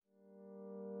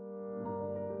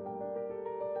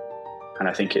And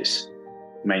I think it's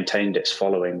maintained its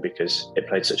following because it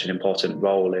played such an important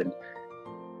role in,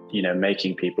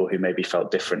 making people who maybe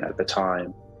felt different at the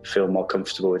time feel more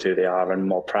comfortable with who they are and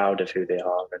more proud of who they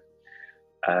are.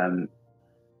 And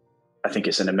I think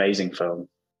it's an amazing film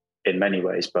in many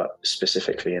ways, but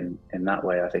specifically in that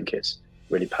way, I think it's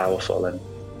really powerful. And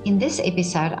in this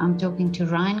episode, I'm talking to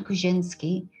Ryan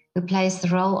Goscinski, who plays the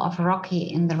role of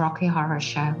Rocky in the Rocky Horror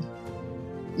Show.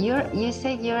 You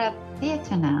said you're at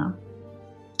theatre now?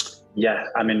 Yeah,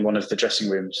 I'm in one of the dressing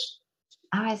rooms.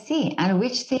 Oh, I see. And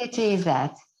which theatre is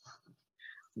that?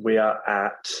 We are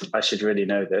at, I should really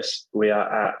know this, we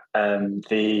are at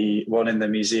the one in the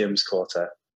Museums Quarter.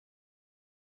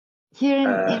 Here in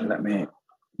Vienna?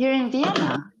 We're in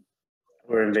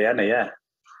Vienna, yeah.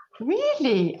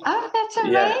 Really? Oh, that's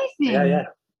amazing. Yeah.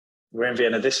 We're in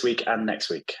Vienna this week and next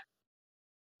week.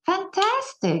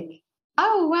 Fantastic.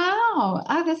 Oh, wow.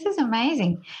 Oh, this is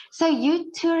amazing. So you're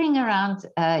touring around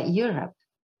Europe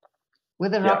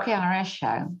with the Rocky Horror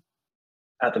Show?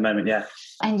 At the moment, yeah.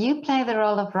 And you play the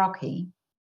role of Rocky?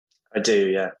 I do,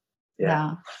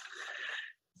 yeah.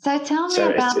 So tell me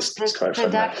about this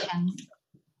production.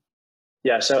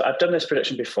 Yeah, so I've done this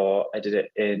production before. I did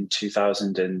it in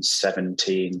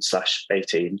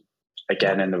 2017/18,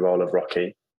 again in the role of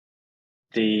Rocky.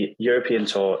 The European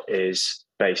tour is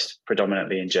based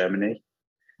predominantly in Germany,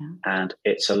 and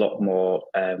it's a lot more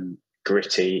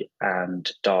gritty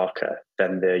and darker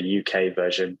than the UK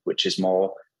version, which is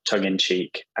more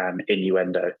tongue-in-cheek and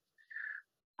innuendo.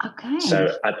 Okay.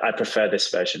 So I prefer this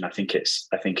version. I think it's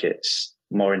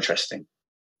more interesting.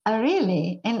 Oh,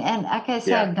 really? And okay,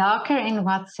 so darker in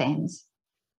what sense?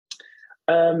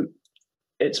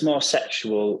 It's more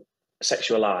sexualized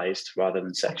rather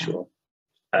than sexual.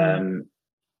 Okay.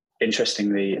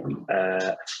 Interestingly,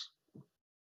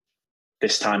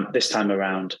 this time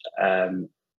around,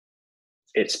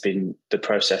 it's been the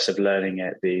process of learning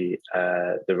it. The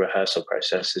rehearsal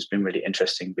process has been really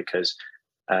interesting because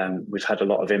we've had a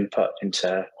lot of input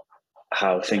into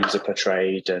how things are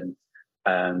portrayed, and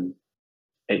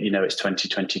it's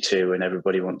 2022 and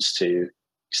everybody wants to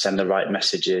send the right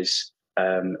messages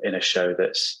in a show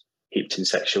that's heaped in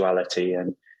sexuality.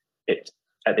 And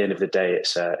at the end of the day,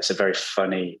 it's a very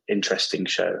funny, interesting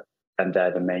show, and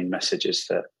they're the main messages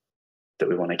that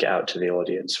we want to get out to the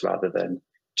audience, rather than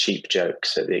cheap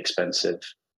jokes at the expense of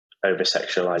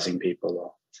over-sexualizing people.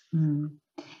 Or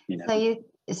So you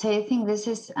think this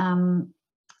is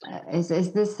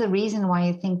this the reason why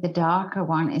you think the darker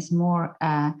one is more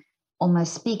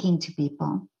almost speaking to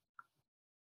people?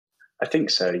 I think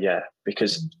so, yeah,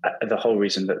 because the whole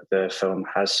reason that the film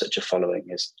has such a following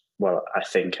is, well, I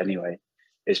think anyway,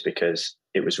 is because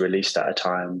it was released at a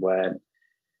time when,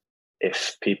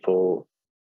 if people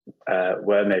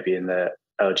were maybe in the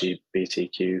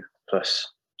LGBTQ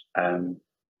plus, and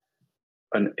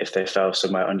if they fell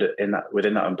somewhere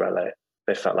within that umbrella,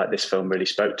 they felt like this film really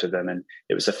spoke to them, and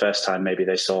it was the first time maybe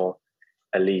they saw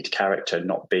a lead character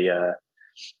not be a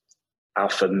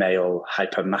alpha male,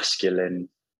 hyper masculine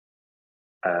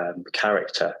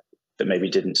character that maybe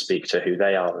didn't speak to who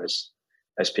they are as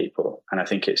people. And I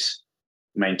think it's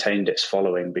maintained its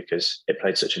following because it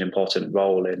played such an important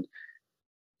role in,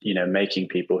 making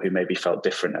people who maybe felt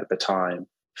different at the time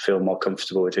feel more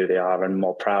comfortable with who they are and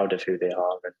more proud of who they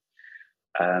are.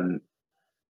 And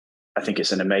I think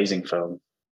it's an amazing film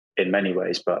in many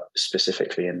ways, but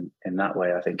specifically in that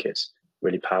way, I think it's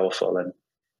really powerful, and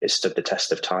it stood the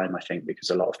test of time, I think, because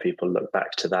a lot of people look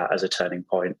back to that as a turning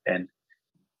point in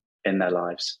their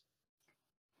lives.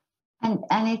 And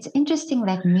it's interesting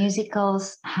that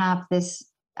musicals have this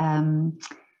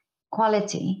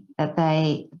quality that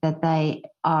they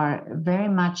are very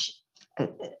much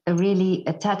really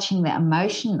touching the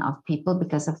emotion of people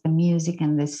because of the music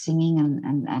and the singing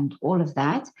and all of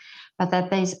that, but that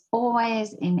there's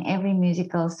always in every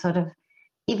musical sort of,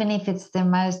 even if it's the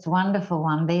most wonderful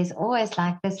one, there's always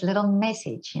like this little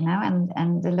message,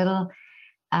 and the little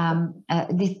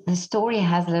the story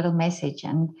has a little message,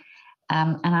 and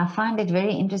I find it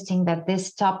very interesting that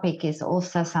this topic is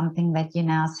also something that you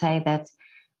now say that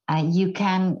you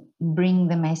can bring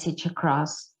the message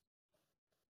across.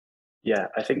 Yeah,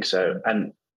 I think so.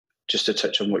 And just to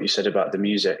touch on what you said about the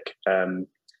music,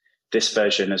 this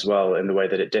version as well, in the way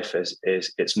that it differs,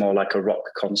 is it's more like a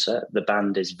rock concert. The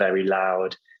band is very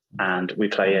loud, and we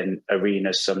play in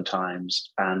arenas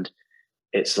sometimes, and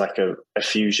it's like a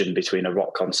fusion between a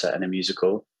rock concert and a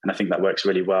musical. And I think that works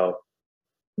really well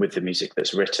with the music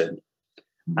that's written.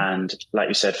 And like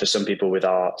you said, for some people with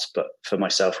art, but for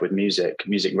myself with music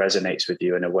resonates with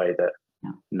you in a way that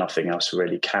nothing else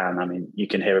really can. I mean, you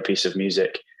can hear a piece of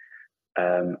music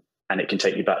and it can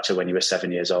take you back to when you were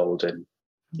 7 years old, and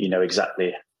you know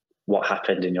exactly what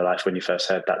happened in your life when you first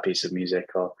heard that piece of music.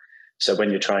 Or so when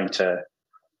you're trying to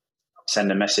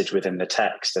send a message within the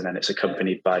text, and then it's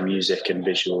accompanied by music and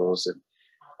visuals, and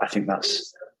I think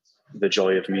that's the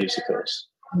joy of musicals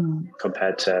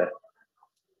compared to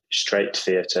straight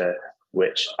theatre,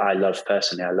 which I love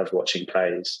personally. I love watching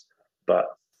plays, but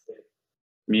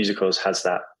musicals has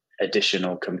that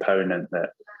additional component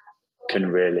that can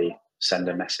really send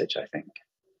a message, I think.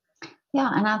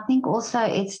 Yeah, and I think also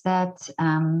it's that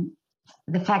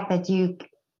the fact that you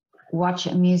watch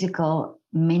a musical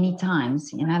many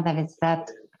times, you know, that it's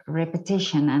that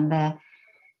repetition and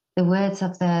the words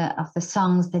of the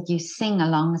songs that you sing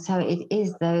along. So it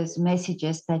is those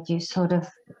messages that you sort of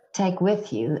take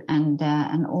with you and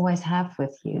always have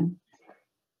with you.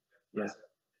 Yeah,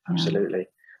 absolutely.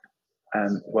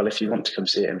 Well, if you want to come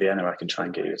see it in Vienna, I can try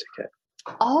and get you a ticket.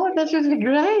 Oh, that would be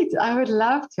great. I would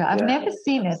love to. I've never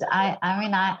seen it.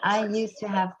 I used to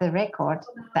have the record,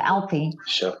 the LP,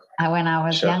 sure. When I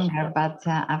was younger, but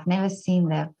I've never seen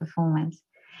the performance.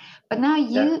 But now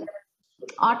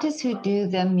artists who do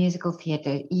the musical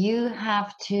theatre, you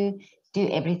have to do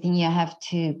everything. You have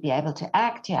to be able to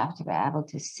act, you have to be able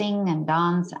to sing and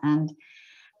dance. And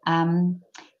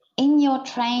in your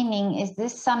training, is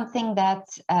this something that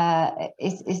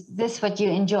is this what you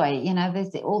enjoy? You know,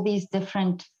 there's all these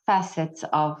different facets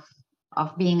of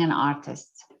being an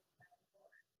artist.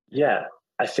 Yeah,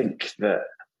 I think that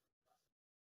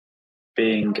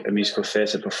being a musical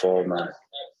theatre performer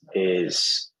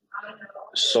is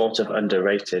sort of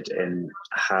underrated in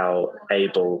how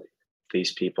able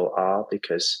these people are,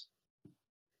 because,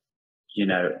 you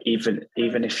know, even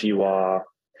if you are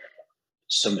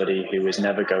somebody who is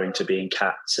never going to be in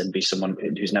Cats and be someone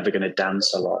who's never going to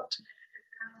dance a lot,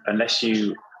 unless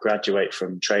you graduate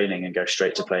from training and go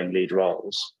straight to playing lead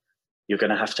roles, you're going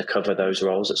to have to cover those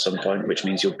roles at some point, which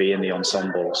means you'll be in the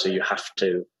ensemble. So you have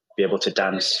to be able to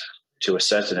dance to a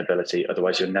certain ability.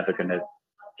 Otherwise, you're never going to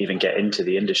even get into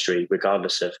the industry,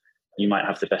 regardless of, you might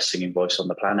have the best singing voice on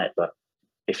the planet, but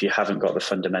if you haven't got the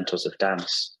fundamentals of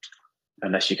dance,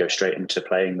 unless you go straight into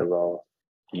playing the role,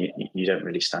 you don't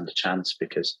really stand a chance,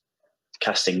 because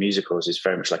casting musicals is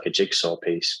very much like a jigsaw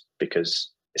piece, because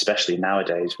especially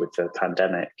nowadays with the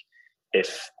pandemic,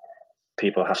 if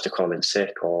people have to call in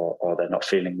sick or they're not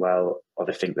feeling well, or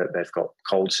they think that they've got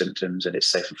cold symptoms and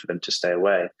it's safer for them to stay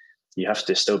away, you have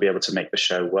to still be able to make the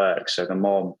show work. So the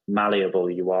more malleable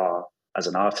you are as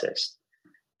an artist,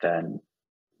 then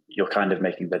you're kind of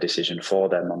making the decision for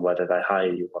them on whether they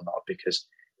hire you or not. Because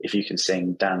if you can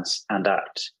sing, dance and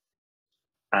act,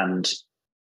 and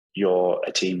you're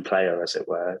a team player, as it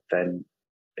were, then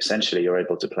essentially you're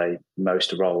able to play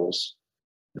most roles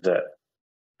that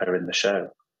are in the show.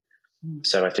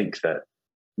 So I think that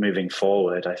moving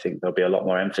forward, I think there'll be a lot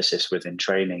more emphasis within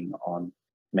training on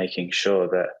making sure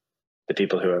that the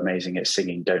people who are amazing at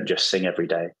singing don't just sing every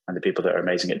day, and the people that are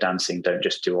amazing at dancing don't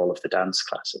just do all of the dance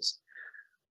classes.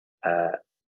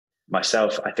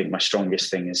 Myself, I think my strongest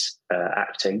thing is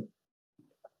acting.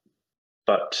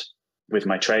 But with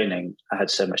my training, I had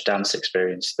so much dance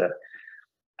experience that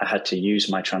I had to use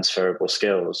my transferable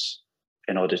skills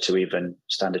in order to even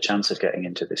stand a chance of getting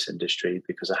into this industry,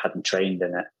 because I hadn't trained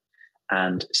in it.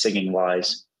 And singing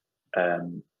wise,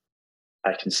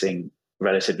 I can sing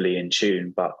relatively in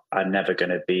tune, but I'm never going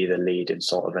to be the lead in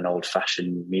sort of an old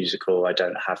fashioned musical. I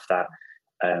don't have that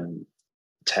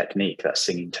technique, that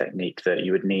singing technique that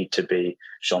you would need to be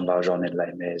Jean Valjean in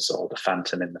Les Mis or the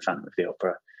Phantom in the Phantom of the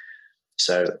Opera.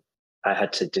 So I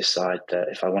had to decide that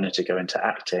if I wanted to go into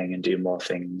acting and do more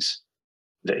things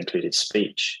that included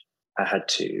speech, I had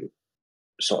to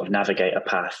sort of navigate a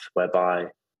path whereby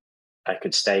I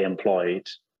could stay employed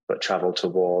but travel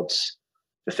towards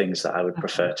the things that I would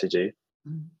prefer to do.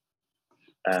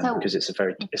 Because it's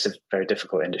a very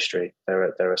difficult industry.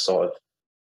 There are sort of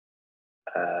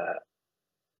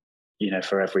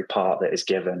for every part that is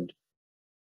given,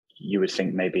 you would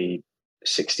think maybe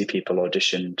 60 people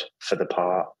auditioned for the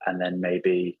part, and then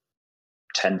maybe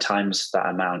 10 times that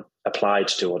amount applied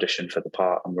to audition for the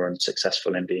part and were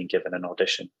unsuccessful in being given an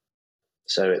audition.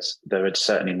 So there are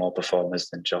certainly more performers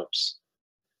than jobs.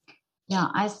 Yeah,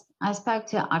 I spoke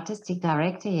to an artistic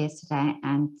director yesterday,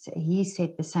 and he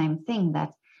said the same thing,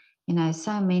 that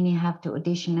so many have to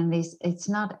audition, and it's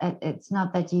not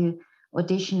that you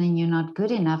audition and you're not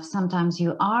good enough. Sometimes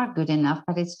you are good enough,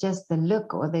 but it's just the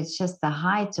look, or it's just the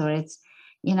height, or it's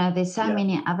there's so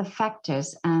many other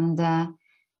factors. And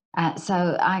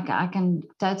so I can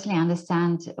totally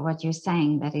understand what you're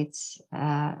saying, that it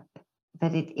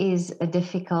is a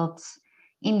difficult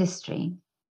industry.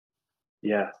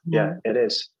 Yeah, it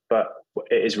is. But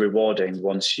it is rewarding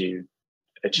once you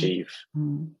achieve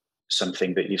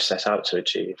something that you've set out to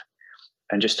achieve.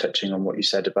 And just touching on what you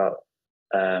said about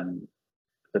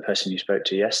the person you spoke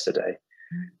to yesterday,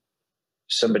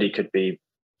 somebody could be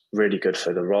really good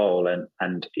for the role,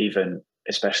 and even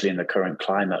especially in the current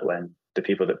climate when the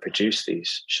people that produce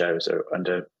these shows are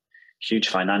under huge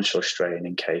financial strain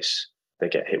in case they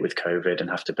get hit with COVID and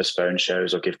have to postpone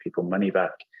shows or give people money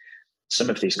back. Some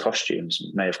of these costumes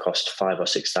may have cost 5,000 or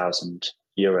 6,000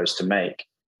 euros to make.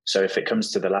 So if it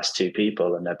comes to the last two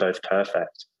people and they're both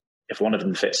perfect, if one of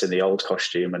them fits in the old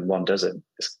costume and one doesn't,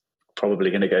 it's probably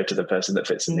going to go to the person that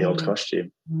fits in the old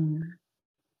costume.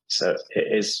 So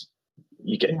it is,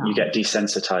 you get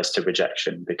desensitized to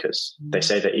rejection, because they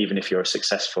say that even if you're a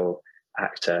successful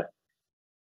actor,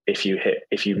 if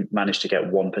you manage to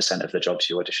get 1% of the jobs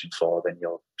you audition for, then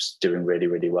you're doing really,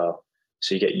 really well.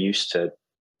 So you get used to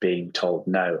being told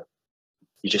no.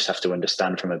 You just have to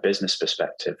understand from a business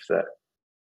perspective that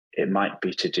it might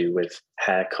be to do with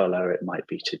hair color, it might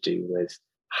be to do with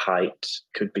height,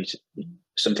 could be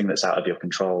something that's out of your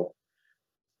control.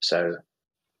 So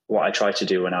what I try to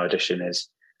do when I audition is,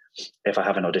 if I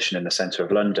have an audition in the centre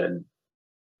of London,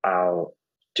 I'll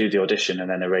do the audition and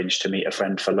then arrange to meet a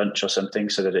friend for lunch or something,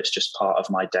 so that it's just part of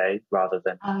my day rather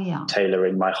than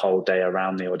tailoring my whole day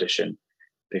around the audition,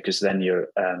 because then you're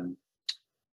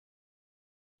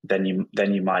then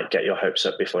you might get your hopes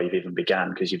up before you've even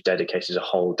began, because you've dedicated a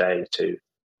whole day to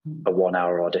a 1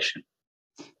 hour audition.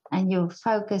 And your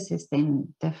focus is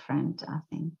then different, I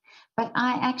think. But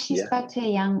I actually spoke to a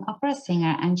young opera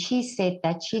singer, and she said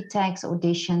that she takes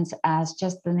auditions as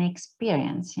just an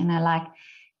experience, like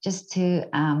just to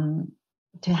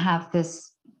have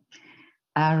this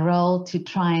role to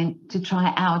try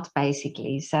out,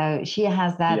 basically. So she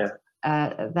has that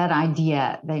that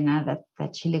idea,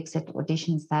 that she looks at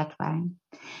auditions that way.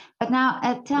 But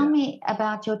now, tell me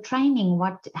about your training.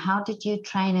 How did you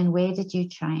train, and where did you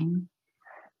train?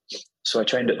 So I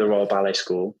trained at the Royal Ballet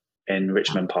School in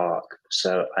Richmond Park.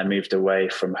 So I moved away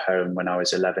from home when I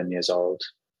was 11 years old,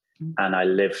 and I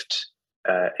lived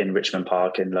in Richmond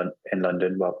Park in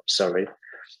London, Surrey.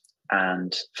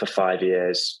 And for 5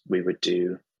 years, we would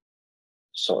do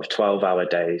sort of 12-hour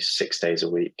days, 6 days a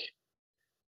week.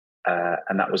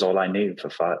 And that was all I knew for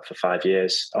 5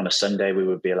 years. On a Sunday, we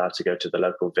would be allowed to go to the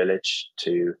local village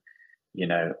to,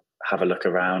 have a look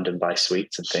around and buy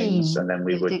sweets and things. And then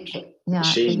we would we'd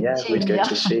go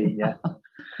to Sheen,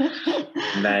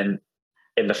 And then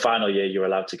in the final year, you were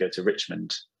allowed to go to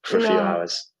Richmond for a few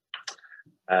hours.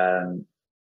 And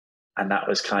that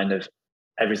was kind of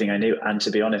everything I knew. And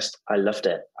to be honest, I loved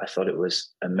it. I thought it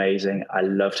was amazing. I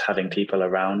loved having people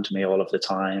around me all of the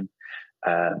time.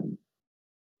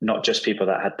 Not just people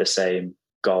that had the same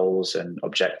goals and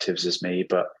objectives as me,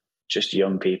 but just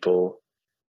young people.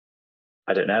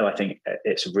 I don't know. I think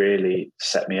it's really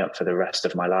set me up for the rest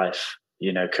of my life,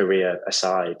 career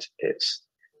aside.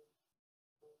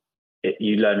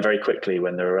 You learn very quickly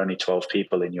when there are only 12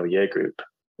 people in your year group,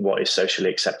 what is socially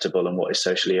acceptable and what is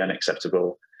socially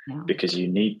unacceptable, because you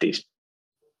need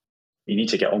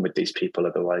to get on with these people.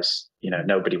 Otherwise,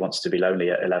 nobody wants to be lonely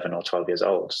at 11 or 12 years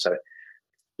old. So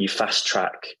you fast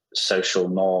track social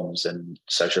norms and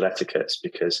social etiquettes,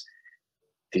 because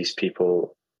these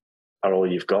people are all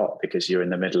you've got, because you're in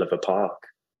the middle of a park.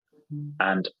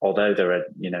 And although there are,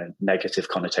 negative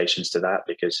connotations to that,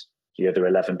 because the other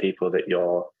 11 people that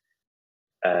you're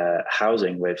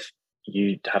housing with,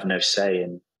 you have no say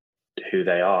in who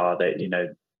they are.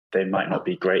 They might not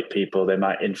be great people. They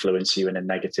might influence you in a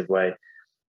negative way.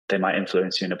 They might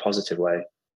influence you in a positive way.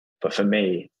 But for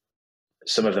me,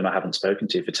 some of them I haven't spoken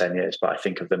to for 10 years, but I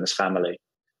think of them as family.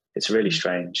 It's really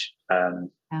strange.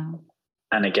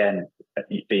 And again,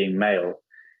 being male,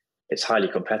 it's highly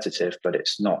competitive, but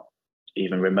it's not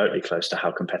even remotely close to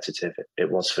how competitive it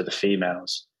was for the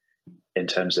females in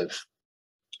terms of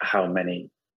how many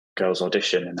girls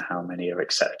audition and how many are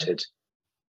accepted.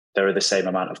 There are the same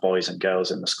amount of boys and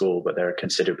girls in the school, but there are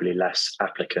considerably less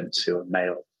applicants who are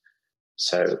male.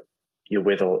 So you're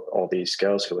with all these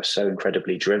girls who are so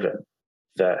incredibly driven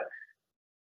that,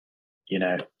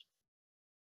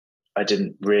 I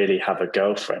didn't really have a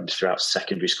girlfriend throughout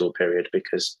secondary school period,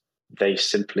 because they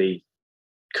simply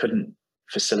couldn't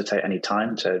facilitate any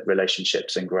time to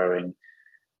relationships and growing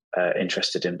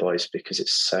interested in boys, because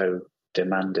it's so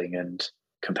demanding and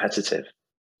competitive.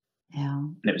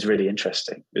 And it was really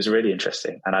interesting.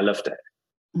 And I loved it.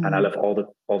 And I love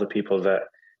all the people that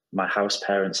my house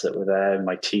parents that were there,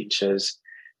 my teachers.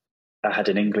 I had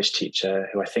an English teacher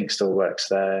who I think still works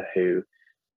there, who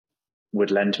would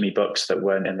lend me books that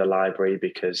weren't in the library,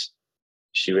 because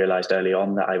she realized early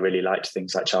on that I really liked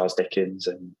things like Charles Dickens,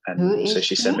 Who and is so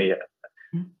she sent me.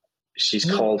 She's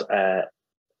Who? called.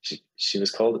 She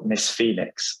was called Miss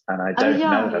Phoenix, and I Oh don't know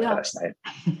yeah, her yeah. first name.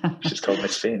 She's called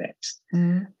Miss Phoenix.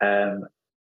 Mm.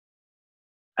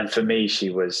 And for me,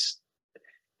 she was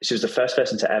the first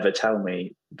person to ever tell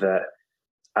me that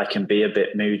I can be a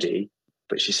bit moody,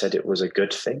 but she said it was a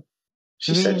good thing.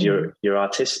 She said Really? you're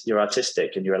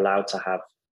artistic, and you're allowed to have,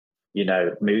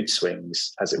 mood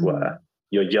swings, as it were.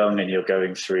 You're young and you're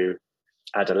going through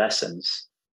adolescence,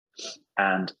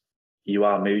 and you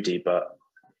are moody, but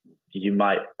you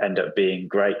might end up being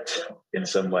great in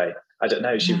some way. I don't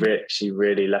know. She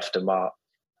really left a mark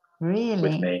with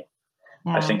Really? me.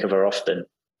 I Yeah. think of her often.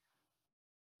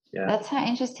 Yeah. That's so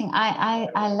interesting.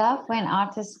 I love when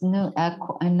artists knew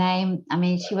a name. I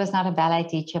mean, she was not a ballet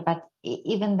teacher, but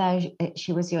even though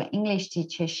she was your English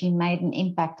teacher, she made an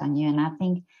impact on you. And I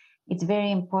think it's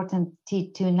very important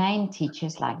to name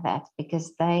teachers like that,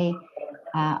 because they,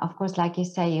 of course, like you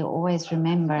say, you always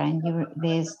remember, and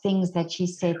there's things that she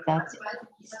said that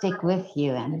stick with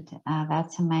you, and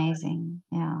that's amazing.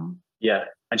 Yeah. Yeah.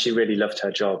 And she really loved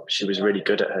her job. She was really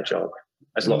good at her job,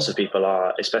 as lots of people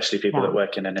are, especially people that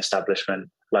work in an establishment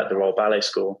like the Royal Ballet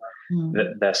School.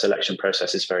 Their selection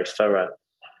process is very thorough,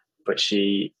 but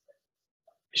she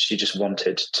just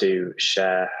wanted to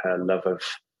share her love of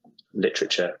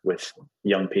literature with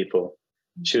young people.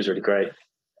 She was really great.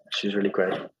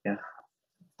 Yeah.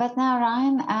 But now,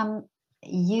 Ryan,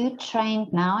 you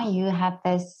trained now. You have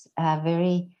this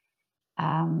very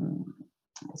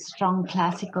strong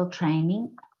classical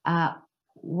training.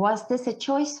 Was this a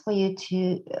choice for you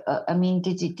to? I mean,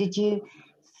 did you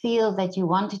feel that you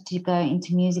wanted to go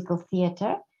into musical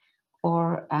theatre,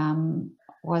 or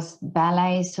was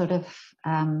ballet sort of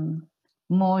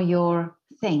more your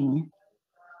thing?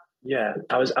 Yeah,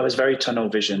 I was very tunnel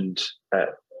visioned at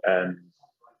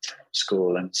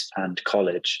school and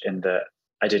college, in that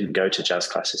I didn't go to jazz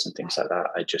classes and things like that.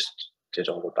 I just did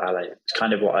all the ballet. It's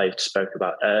kind of what I spoke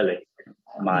about early.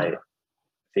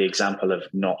 The example of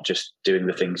not just doing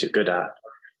the things you're good at.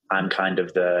 I'm kind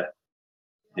of the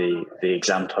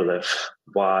example of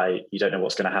why you don't know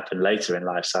what's going to happen later in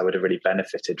life. So I would have really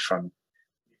benefited from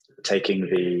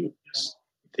taking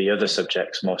the other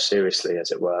subjects more seriously,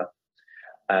 as it were.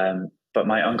 But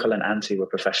my uncle and auntie were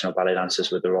professional ballet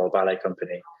dancers with the Royal Ballet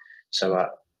Company. So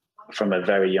from a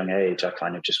very young age, I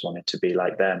kind of just wanted to be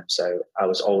like them. So I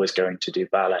was always going to do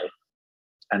ballet.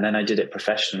 And then I did it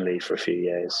professionally for a few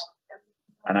years.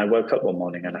 And I woke up one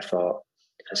morning and I thought,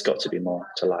 there's got to be more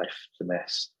to life than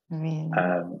this. Really?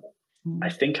 I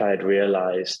think I had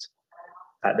realized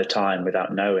at the time,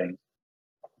 without knowing,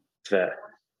 that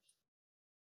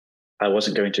I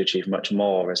wasn't going to achieve much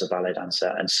more as a ballet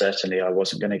dancer. And certainly I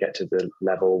wasn't going to get to the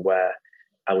level where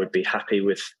I would be happy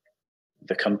with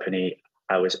the company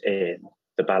I was in,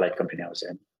 the ballet company I was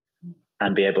in,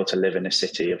 and be able to live in a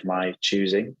city of my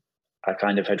choosing. I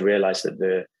kind of had realized that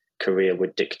the career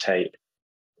would dictate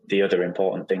the other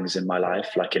important things in my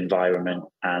life, like environment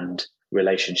and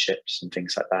relationships and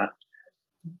things like that.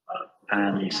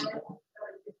 And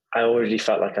I already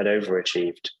felt like I'd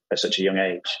overachieved at such a young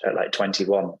age. At like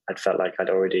 21, I'd felt like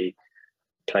I'd already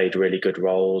played really good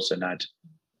roles and I'd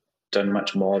done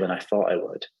much more than I thought I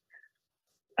would.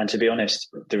 And to be honest,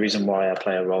 the reason why I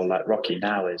play a role like Rocky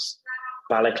now is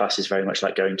ballet class is very much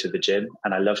like going to the gym,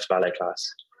 and I loved ballet class.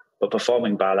 But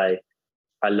performing ballet,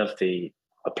 I loved the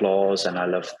applause and I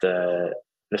loved the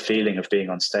feeling of being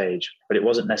on stage. But it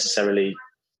wasn't necessarily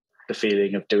the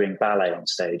feeling of doing ballet on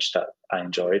stage that I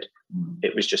enjoyed.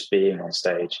 It was just being on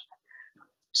stage.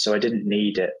 So I didn't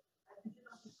need it.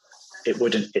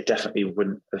 It definitely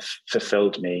wouldn't have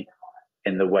fulfilled me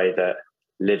in the way that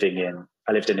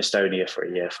I lived in Estonia for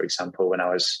a year, for example, when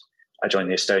I joined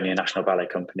the Estonian National Ballet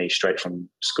Company straight from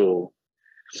school.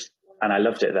 And I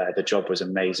loved it there. The job was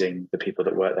amazing. The people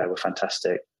that worked there were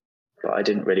fantastic. But I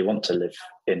didn't really want to live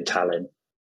in Tallinn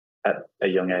at a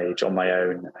young age on my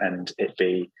own, and it'd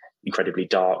be incredibly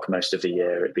dark most of the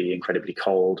year. It'd be incredibly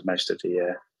cold most of the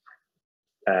year.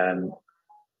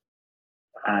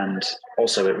 And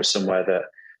also it was somewhere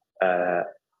that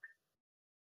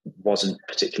wasn't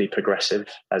particularly progressive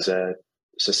as a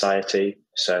society.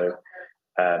 So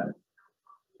I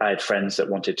had friends that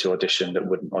wanted to audition that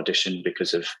wouldn't audition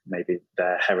because of maybe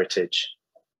their heritage.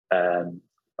 A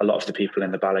lot of the people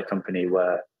in the ballet company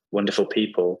were wonderful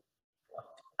people,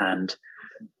 and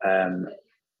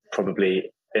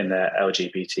probably in the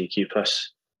LGBTQ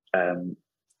plus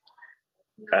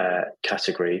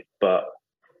category, but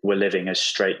were living as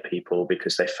straight people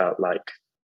because they felt like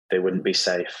they wouldn't be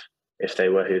safe if they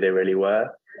were who they really were.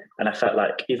 And I felt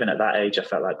like even at that age, I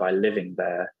felt like by living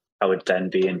there, I would then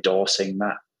be endorsing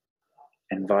that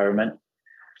environment,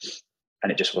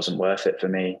 and it just wasn't worth it for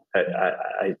me.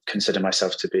 I consider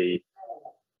myself to be,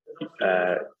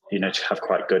 to have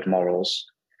quite good morals,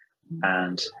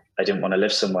 and I didn't want to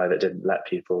live somewhere that didn't let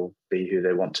people be who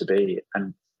they want to be.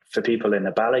 And for people in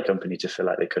a ballet company to feel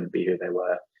like they couldn't be who they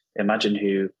were, imagine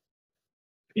who,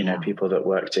 people that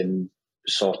worked in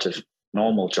sort of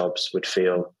normal jobs would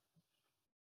feel.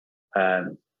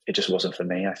 It just wasn't for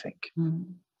me, I think.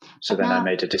 So then I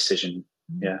made a decision.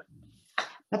 Yeah.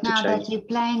 But now that you're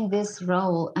playing this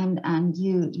role and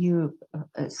you're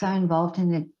so involved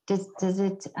in it,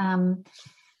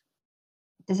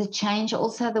 does it change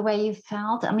also the way you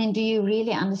felt? I mean, do you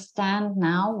really understand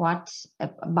now what,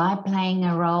 by playing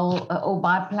a role or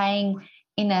by playing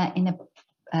in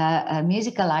a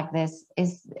musical like this,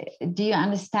 do you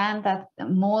understand that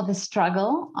more the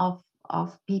struggle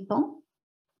of people?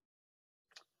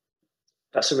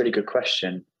 That's a really good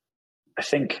question. I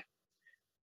think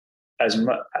I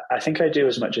do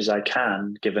as much as I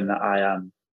can, given that I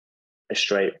am a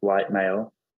straight white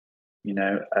male.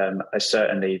 I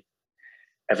certainly,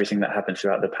 everything that happened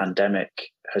throughout the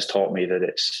pandemic has taught me that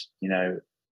it's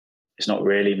not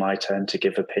really my turn to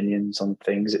give opinions on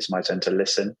things. It's my turn to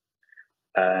listen.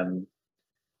 And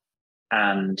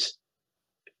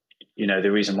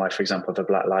the reason why, for example, the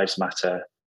Black Lives Matter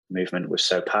movement was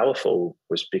so powerful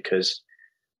was because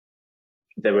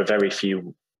there were very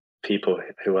few people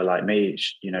who are like me,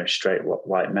 straight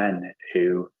white men,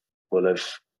 who will have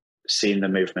seen the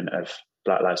movement of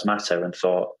Black Lives Matter and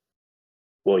thought,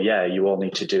 well, yeah, you all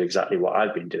need to do exactly what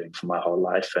I've been doing for my whole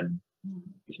life and,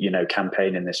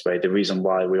 campaign in this way. The reason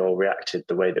why we all reacted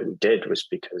the way that we did was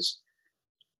because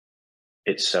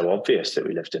it's so obvious that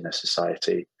we lived in a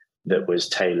society that was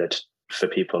tailored for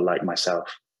people like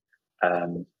myself.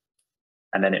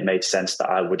 And then it made sense that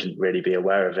I wouldn't really be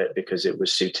aware of it because it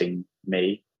was suiting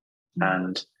me.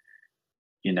 And,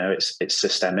 it's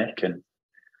systemic. And,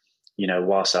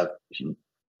 whilst I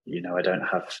don't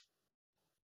have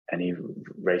any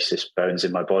racist bones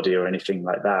in my body or anything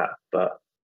like that, but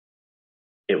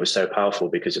it was so powerful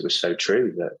because it was so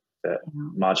true that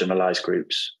marginalized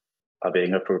groups are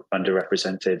being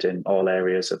underrepresented in all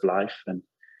areas of life. And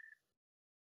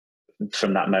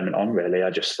from that moment on, really, I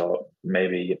just thought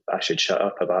maybe I should shut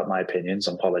up about my opinions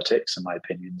on politics and my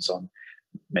opinions on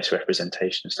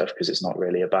misrepresentation and stuff, because it's not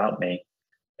really about me.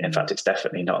 In fact, it's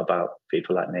definitely not about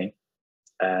people like me.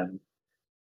 And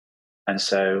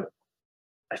so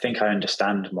I think I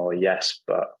understand more, yes,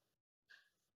 but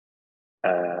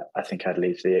I think I'd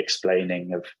leave the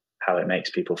explaining of how it makes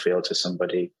people feel to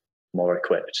somebody more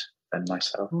equipped than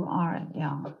myself. All right,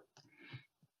 yeah.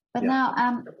 But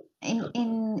now,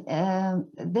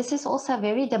 this is also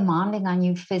very demanding on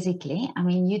you physically. I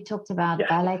mean, you talked about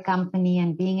ballet company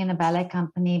and being in a ballet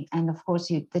company, and of course,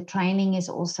 the training is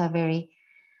also very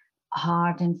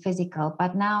hard and physical.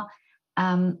 But now,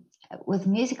 with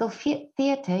musical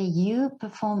theatre, you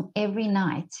perform every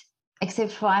night,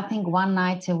 except for I think one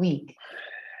night a week.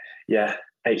 Yeah,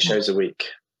 8 shows a week.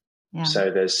 Yeah. So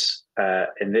there's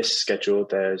in this schedule,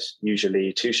 there's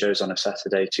usually 2 shows on a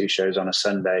Saturday, 2 shows on a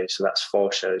Sunday. So that's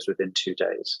 4 shows within 2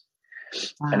 days.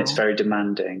 Wow. And it's very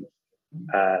demanding,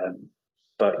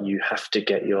 but you have to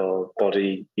get your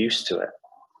body used to it.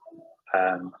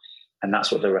 And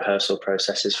that's what the rehearsal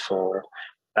process is for.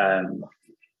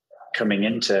 Coming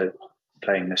into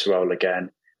playing this role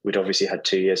again, we'd obviously had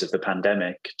 2 years of the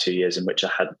pandemic, 2 years in which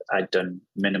I'd done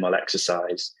minimal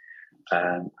exercise.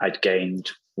 I'd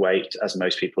gained weight, as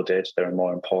most people did. There are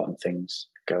more important things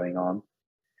going on.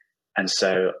 And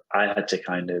so I had to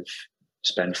kind of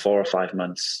spend 4 or 5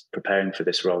 months preparing for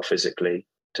this role physically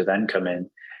to then come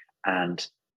in. And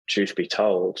truth be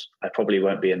told, I probably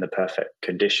won't be in the perfect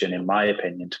condition, in my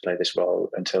opinion, to play this role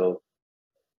until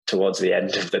towards the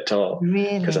end of the tour.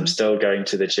 Really? Because I'm still going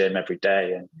to the gym every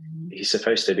day, and he's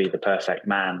supposed to be the perfect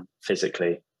man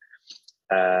physically.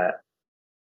 And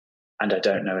I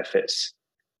don't know if it's,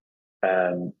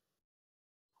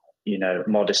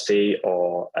 modesty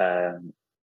or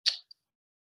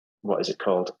what is it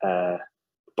called?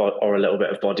 Or a little bit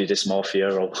of body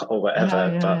dysmorphia or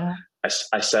whatever. But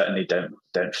I certainly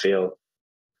don't feel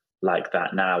like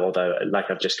that now, although like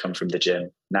I've just come from the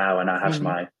gym now and I have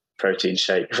my protein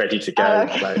shake ready to go. Oh,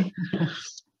 okay.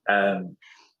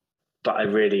 But I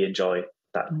really enjoy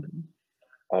that,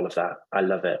 all of that. I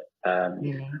love it.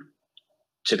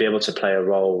 To be able to play a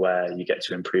role where you get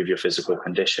to improve your physical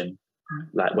condition.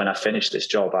 Like when I finish this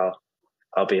job,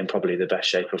 I'll be in probably the best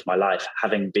shape of my life,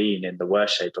 having been in the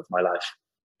worst shape of my life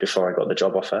before I got the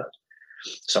job offer.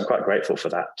 So I'm quite grateful for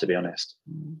that, to be honest.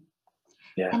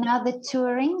 Yeah. And now the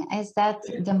touring, is that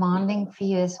demanding for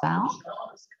you as well?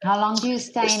 How long do you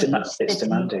stay in each It's city?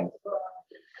 demanding.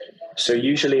 So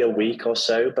usually a week or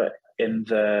so, but in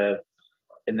the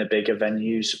bigger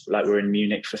venues, like we're in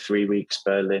Munich for 3 weeks,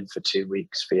 Berlin for 2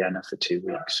 weeks, Vienna for 2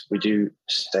 weeks. We do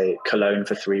stay at Cologne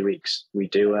for 3 weeks. We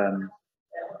do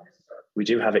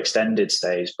have extended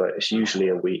stays, but it's usually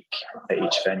a week at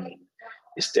each venue.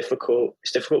 It's difficult.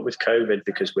 It's difficult with COVID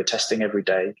because we're testing every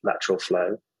day, lateral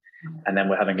flow, and then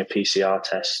we're having a PCR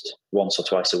test once or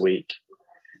twice a week.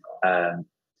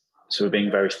 So we're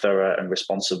being very thorough and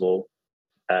responsible.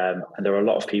 And there are a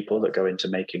lot of people that go into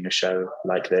making a show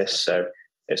like this. So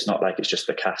it's not like it's just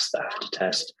the cast that have to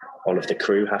test. All of the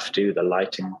crew have to, the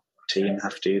lighting team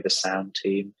have to, the sound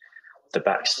team, the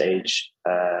backstage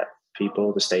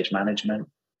people, the stage management.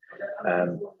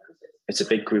 It's a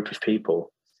big group of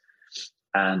people.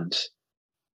 And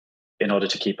in order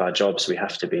to keep our jobs, we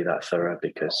have to be that thorough,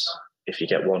 because if you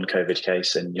get one COVID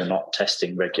case and you're not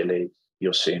testing regularly,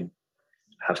 you'll soon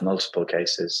have multiple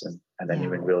cases, and then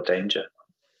you're in real danger.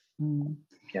 Mm.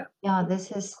 Yeah,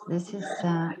 this is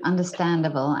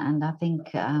understandable, and I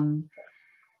think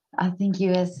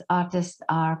you as artists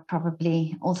are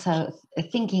probably also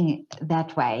thinking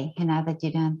that way. That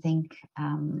you don't think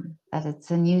that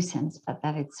it's a nuisance, but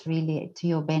that it's really to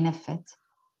your benefit.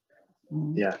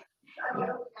 Yeah.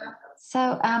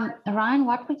 So, Ryan,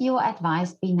 what would your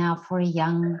advice be now for a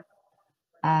young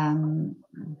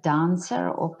dancer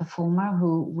or performer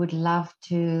who would love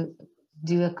to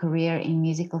do a career in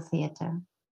musical theatre?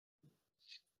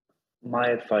 My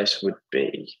advice would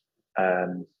be,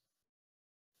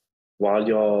 while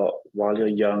you're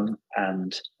young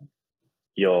and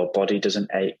your body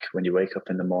doesn't ache when you wake up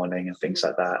in the morning and things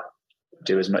like that,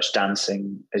 do as much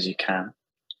dancing as you can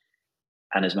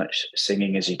and as much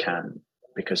singing as you can,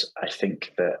 because I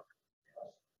think that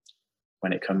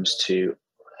when it comes to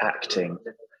acting,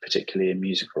 particularly in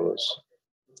musicals,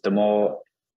 the more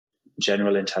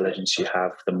general intelligence you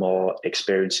have, the more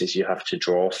experiences you have to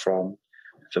draw from,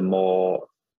 the more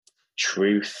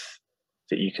truth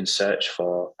that you can search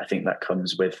for. I think that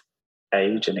comes with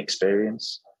age and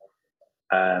experience.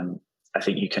 I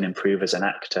think you can improve as an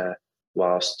actor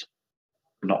whilst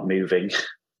not moving.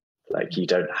 Like, you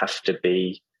don't have to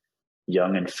be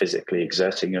young and physically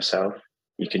exerting yourself.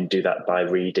 You can do that by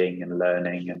reading and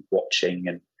learning and watching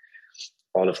and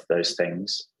all of those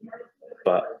things.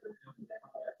 But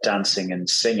dancing and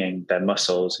singing, they're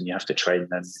muscles, and you have to train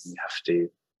them, and you have to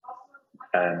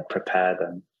prepare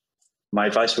them. My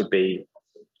advice would be,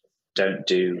 don't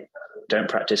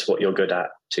practice what you're good at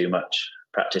too much.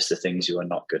 Practice the things you are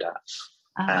not good at.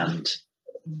 And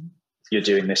you're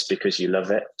doing this because you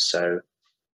love it. So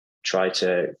try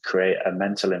to create a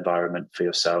mental environment for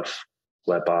yourself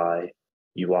whereby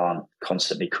you aren't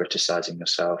constantly criticizing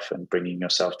yourself and bringing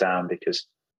yourself down, because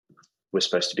we're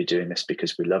supposed to be doing this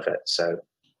because we love it. So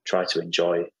try to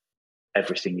enjoy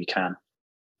everything you can,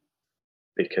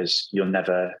 because you'll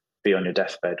never be on your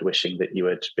deathbed wishing that you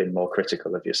had been more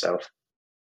critical of yourself.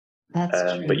 That's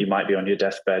true. But you might be on your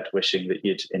deathbed wishing that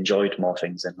you'd enjoyed more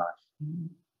things in life.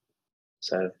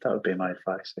 So that would be my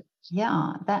advice.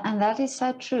 Yeah, that is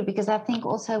so true, because I think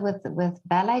also with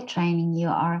ballet training, you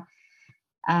are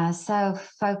so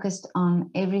focused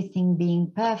on everything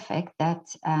being perfect that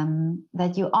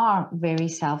you are very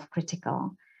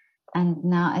self-critical. And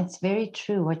now it's very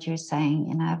true what you're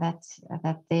saying, that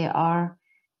there are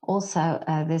also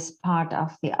this part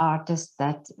of the artist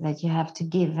that you have to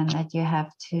give, and that you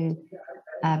have to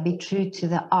be true to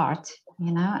the art,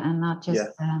 and not just.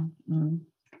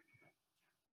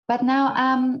 But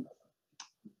now,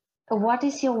 what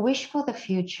is your wish for the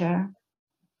future?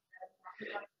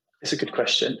 It's a good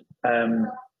question. I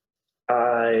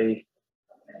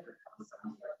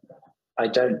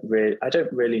don't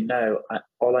really know.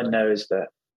 All I know is that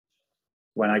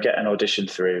when I get an audition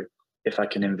through, if I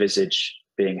can envisage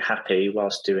being happy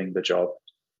whilst doing the job,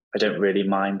 I don't really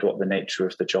mind what the nature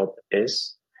of the job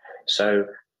is. So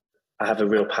I have a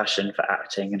real passion for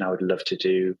acting, and I would love to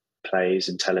do plays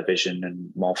and television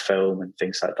and more film and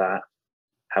things like that.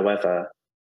 However,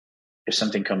 if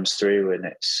something comes through and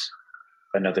it's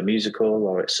another musical,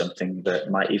 or it's something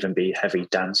that might even be heavy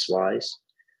dance-wise,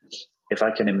 if I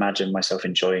can imagine myself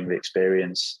enjoying the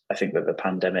experience, I think that the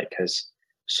pandemic has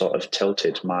sort of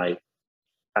tilted my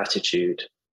attitude,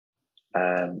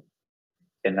 in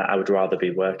that I would rather be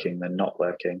working than not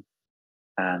working.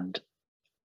 And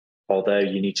although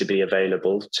you need to be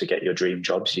available to get your dream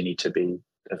jobs, you need to be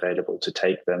available to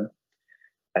take them.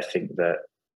 I think that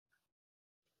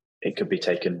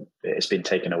it's been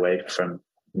taken away from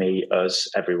me, us,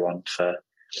 everyone for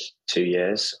 2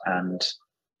 years. And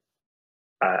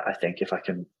I think if I'm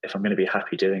going to be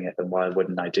happy doing it, then why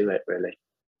wouldn't I do it, really?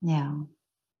 Yeah.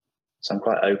 So I'm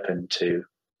quite open to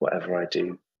whatever I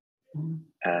do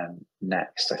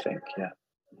next, I think. Yeah.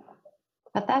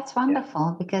 But that's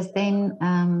wonderful, because then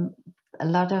a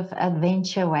lot of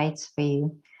adventure waits for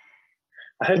you.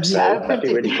 I hope so. That'd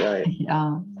be really great.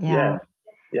 Yeah.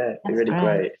 It'd be really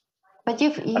great. But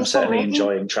I'm certainly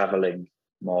enjoying traveling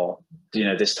more.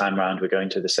 This time around we're going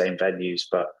to the same venues,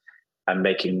 but I'm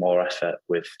making more effort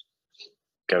with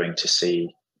going to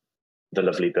see the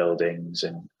lovely buildings,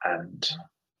 and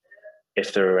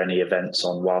if there are any events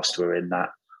on whilst we're in that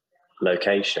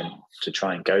location, to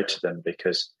try and go to them,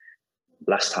 because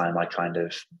last time I kind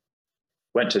of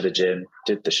went to the gym,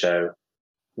 did the show,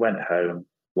 went home,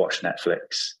 watched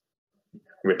Netflix,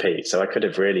 repeat. So I could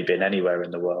have really been anywhere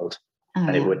in the world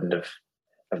and it wouldn't have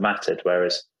mattered.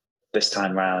 Whereas this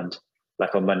time round,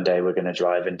 like on Monday, we're going to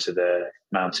drive into the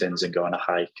mountains and go on a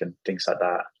hike and things like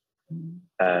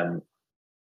that.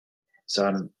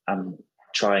 So I'm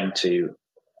trying to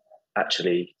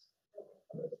actually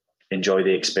enjoy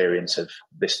the experience of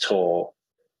this tour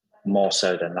more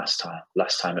so than last time.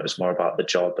 Last time it was more about the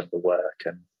job and the work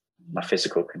and my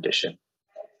physical condition.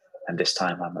 And this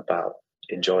time I'm about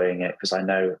enjoying it, because I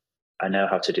know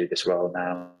how to do this role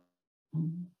now.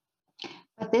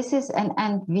 But this is,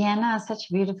 and Vienna is such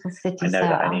a beautiful city. I know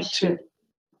that I need to.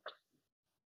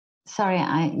 Sorry,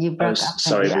 you broke up.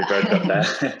 Sorry, we broke up there.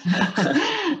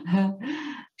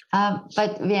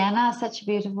 But Vienna is such a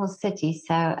beautiful city,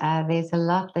 so there's a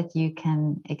lot that you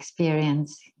can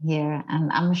experience here,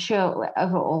 and I'm sure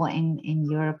overall in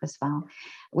Europe as well.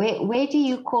 Where do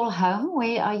you call home?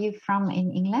 Where are you from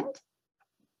in England?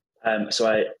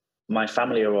 So my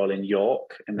family are all in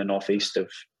York, in the northeast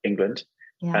of England,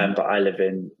 but I live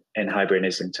in Highbury and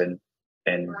Islington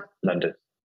in London.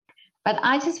 But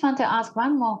I just want to ask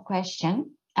one more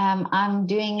question. I'm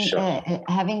doing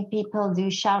having people do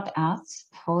shout outs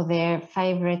for their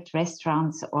favorite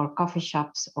restaurants or coffee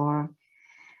shops, or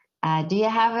do you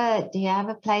have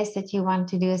a place that you want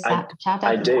to do a shout out?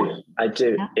 I do.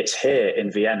 Yeah? It's here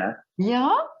in Vienna.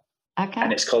 Yeah. Okay.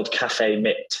 And it's called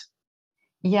Kaffeemik.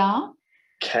 Yeah.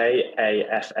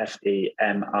 Kaffeemit,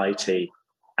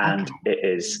 and it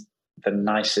is the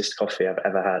nicest coffee I've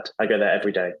ever had. I go there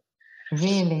every day.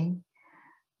 Really?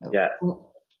 Yeah.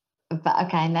 But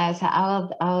okay, no, so I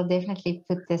will definitely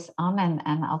put this on, and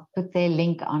I'll put their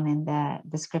link on in the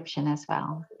description as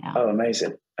well. Yeah. Oh,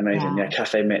 amazing. Yeah,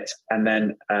 Kaffeemik. And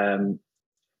then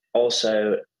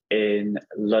also in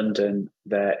London,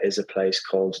 there is a place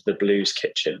called the Blues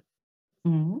Kitchen.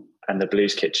 Mm-hmm. And the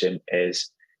Blues Kitchen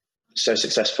is so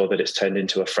successful that it's turned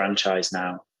into a franchise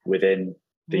now within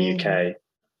the UK.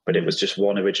 But it was just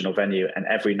one original venue, and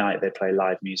every night they play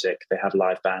live music. They have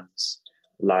live bands,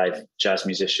 live jazz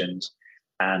musicians,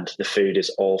 and the food is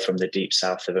all from the deep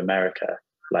south of America,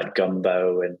 like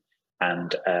gumbo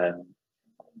and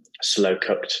slow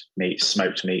cooked meats,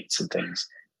 smoked meats and things.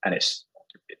 And it's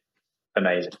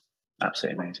amazing,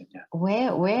 absolutely amazing. Yeah.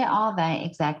 Where are they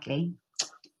exactly?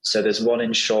 So there's one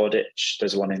in Shoreditch,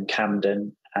 there's one in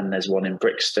Camden, and there's one in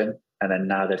Brixton, and then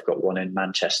now they've got one in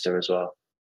Manchester as well.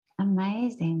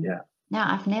 Amazing. Yeah. No,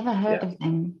 I've never heard of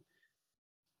them.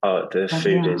 Oh, the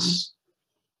food is.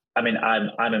 I mean,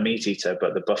 I'm a meat eater,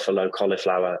 but the buffalo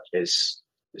cauliflower is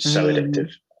so addictive.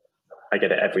 I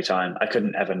get it every time. I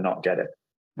couldn't ever not get it.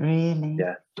 Really?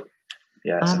 Yeah.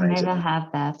 Yeah, it's I've amazing. never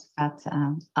had that, but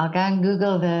I'll go and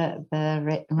Google the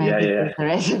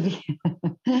recipe.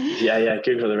 yeah,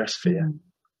 Google the recipe. Yeah.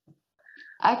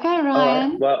 Okay, Ryan. All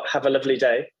right. Well, have a lovely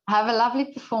day. Have a lovely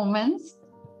performance.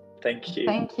 Thank you.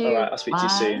 Thank you. All right, I'll speak to you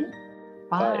soon.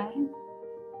 Bye.